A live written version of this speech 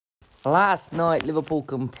Last night, Liverpool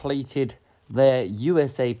completed their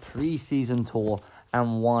USA pre-season tour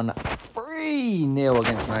and won 3-0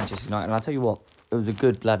 against Manchester United. And I'll tell you what, it was a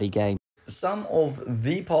good bloody game. Some of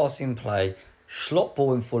the passing play, slot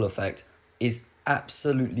ball in full effect, is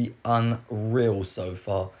absolutely unreal so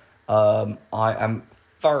far. I am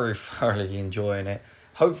thoroughly enjoying it.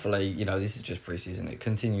 Hopefully, this is just pre-season. It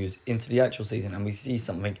continues into the actual season and we see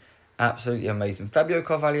something absolutely amazing. Fabio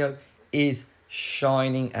Carvalho is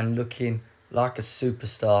shining and looking like a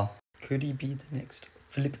superstar. Could he be the next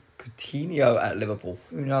Philip Coutinho at Liverpool?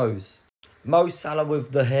 Who knows? Mo Salah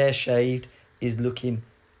with the hair shaved is looking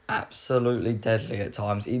absolutely deadly at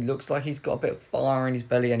times. He looks like he's got a bit of fire in his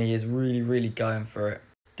belly and he is really going for it.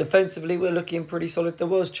 Defensively, we're looking pretty solid. There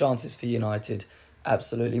was chances for United.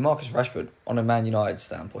 Absolutely. Marcus Rashford, on a Man United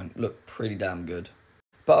standpoint, looked pretty damn good.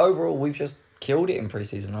 But overall, we've just killed it in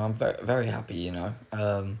pre-season and I'm very happy,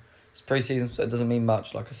 It's pre-season, so it doesn't mean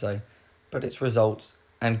much, like I say. But it's results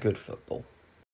and good football.